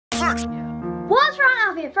What's wrong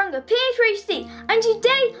out here from the PhD, and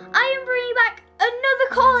today I am bringing back another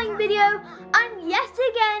calling video, and yet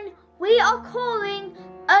again we are calling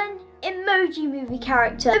an Emoji movie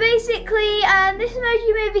character. So basically this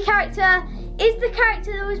Emoji movie character is the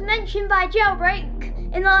character that was mentioned by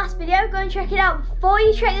Jailbreak in the last video. Go and check it out before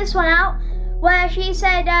you check this one out, where she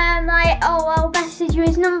said like, oh, I'll message you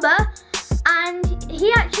his number, and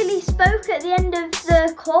he actually spoke at the end of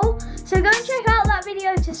the call, so go and check out that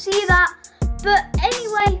video to see that. But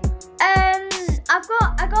anyway, I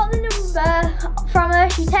got the number from her.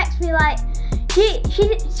 She texted me like,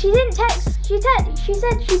 she didn't text, she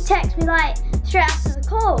said she'd text me like straight after the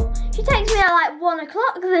call. She texted me at like 1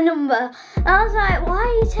 o'clock, the number, and I was like, why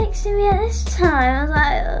are you texting me at this time? I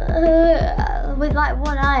was like, with like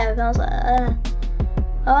one eye open, I was like,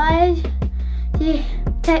 why you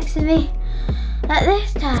texting me at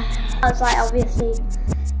this time? I was like, obviously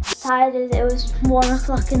tired as it was 1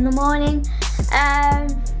 o'clock in the morning.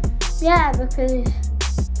 Yeah, because,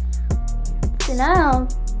 you know,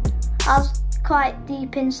 I was quite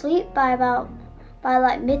deep in sleep by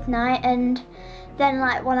like midnight, and then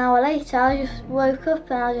like 1 hour later I just woke up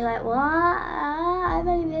and I was just like, what? I've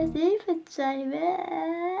only been asleep for 20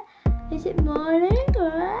 minutes. Is it morning?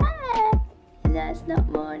 What? No, it's not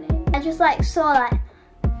morning. I just like saw like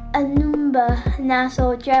a number and then I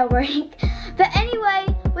saw Jailbreak. But anyway,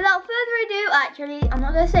 without further ado, actually, I'm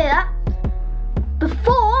not going to say that.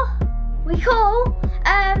 Before we call,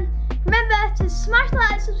 remember to smash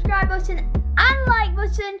that subscribe button and like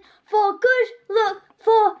button for good luck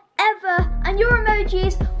forever, and your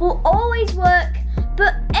emojis will always work.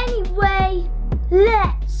 But anyway,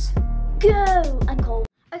 let's go and call.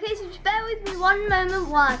 Okay, so just bear with me one moment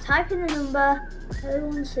while I type in the number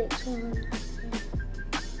 0161.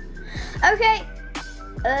 Okay,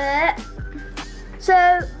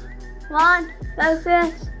 so one,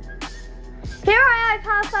 focus. Here I have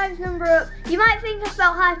High Five's number up. You might think I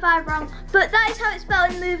spelled High Five wrong, but that is how it's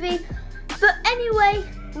spelled in the movie. But anyway,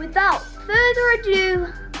 without further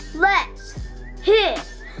ado, let's hit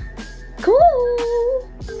call.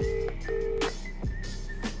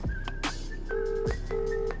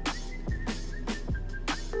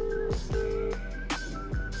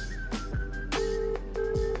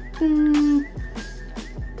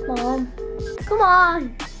 Mom, come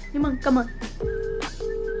on, come on.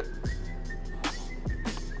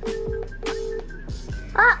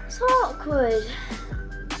 That's awkward.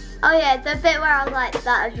 Oh yeah, the bit where I was like that,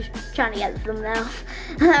 I was just trying to get the thumbnail.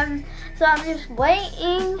 So I'm just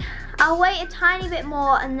waiting. I'll wait a tiny bit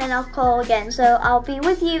more and then I'll call again. So I'll be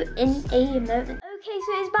with you in a moment. Okay,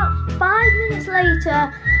 so it's about 5 minutes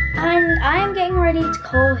later and I am getting ready to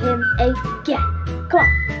call him again. Come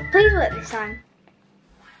on, please work this time.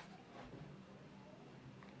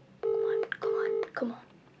 Come on.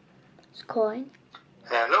 It's calling.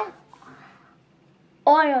 Hello.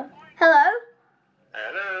 Oh yeah. Hello?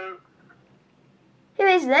 Hello. Who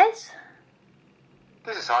is this?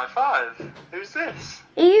 This is High Five. Who's this?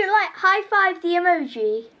 Are you like High Five the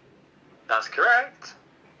emoji? That's correct.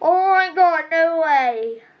 Oh my god, no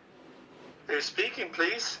way. Who's speaking,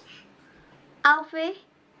 please? Alfie?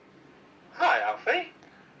 Hi, Alfie.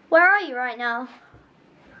 Where are you right now?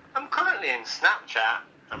 I'm currently in Snapchat.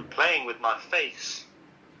 I'm playing with my face.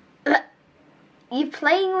 You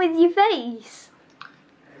playing with your face?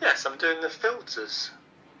 Yes, I'm doing the filters.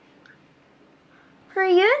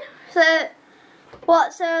 Pretty good. So,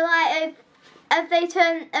 what? So, like, have they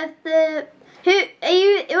turned? Have the who are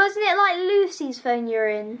you? Wasn't it like Lucy's phone you're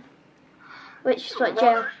in? Which is what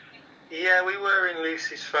Joe? Yeah, we were in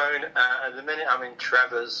Lucy's phone. At the minute, I'm in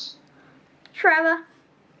Trevor's. Trevor.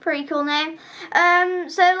 Pretty cool name.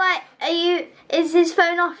 So like, is his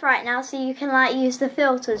phone off right now so you can like use the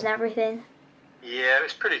filters and everything? Yeah,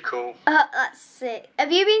 it's pretty cool. That's sick.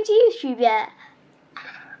 Have you been to YouTube yet?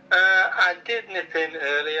 I did nip in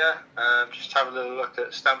earlier, just have a little look at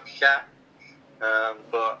Snapchat,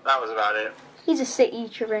 but that was about it. He's a sick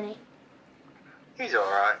YouTuber, isn't he? He's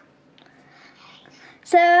alright.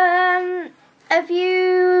 So, have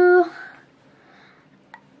you...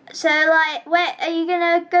 So, like, where are you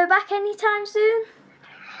gonna go back anytime soon?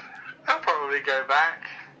 I'll probably go back.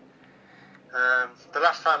 The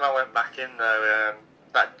last time I went back in though,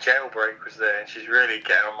 that Jailbreak was there and she's really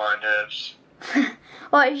getting on my nerves.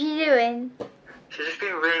 What is she doing? She's just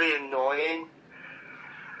been really annoying.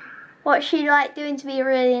 What's she like doing to be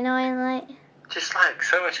really annoying, like? Just like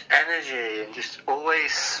so much energy and just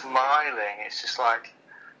always smiling. It's just like,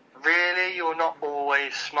 really? You're not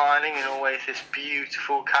always smiling and always this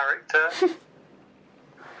beautiful character?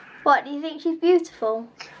 What, do you think she's beautiful?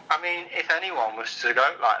 I mean, if anyone was to go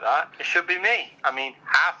like that, it should be me. I mean,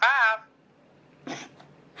 high five.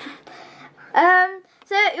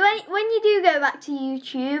 So when you do go back to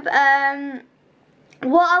YouTube,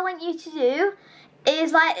 what I want you to do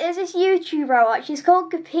is, like, there's this YouTuber I watch. He's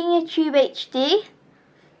called GapingaTube HD.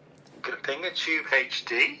 GapingaTube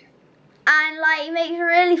HD? And, like, he makes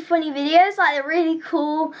really funny videos. Like, they're really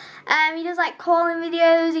cool. He does, like, calling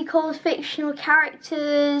videos. He calls fictional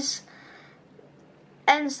characters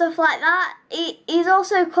and stuff like that. He's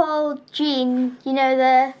also called Gene. You know,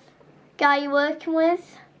 the guy you're working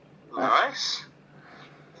with. Nice.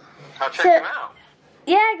 I'll check him out.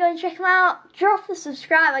 Yeah, go and check him out. Drop the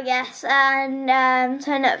subscribe, I guess, and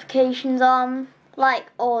turn notifications on,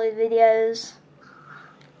 like all his videos.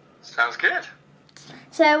 Sounds good.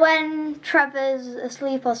 So when Trevor's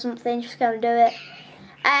asleep or something, just go and do it.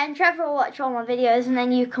 And Trevor will watch all my videos, and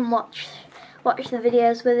then you can watch the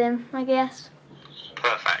videos with him, I guess.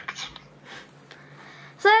 Perfect.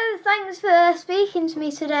 So thanks for speaking to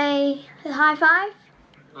me today. High five.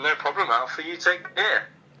 No problem, Alfie. You take care.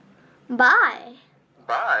 Bye.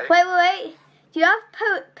 Bye. Wait. Do you have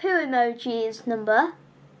poo emoji's number?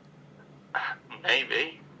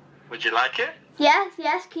 Maybe. Would you like it? Yes.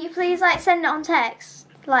 Can you please, like, send it on text,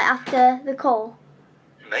 like, after the call?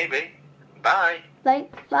 Maybe. Bye.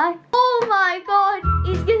 Like, bye. Oh my god,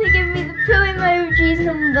 he's gonna give me the poo emoji's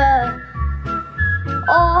number.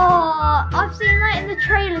 Oh, I've seen, like, in the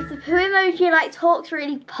trailers, the poo emoji, like, talks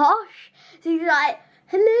really posh. So he's like,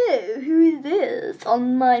 hello, who is this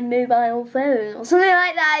on my mobile phone? Or something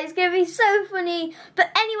like that. It's going to be so funny.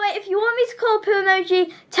 But anyway, if you want me to call poo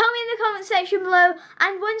emoji, tell me in the comment section below.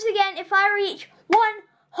 And once again, if I reach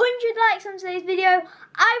 100 likes on today's video,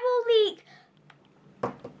 I will leak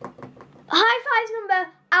High Five's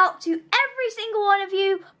number out to every single one of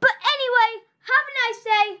you. But anyway, have a nice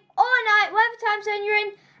day or night, whatever time zone you're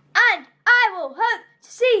in. And I will hope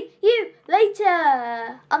to see you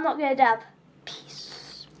later. I'm not going to dab.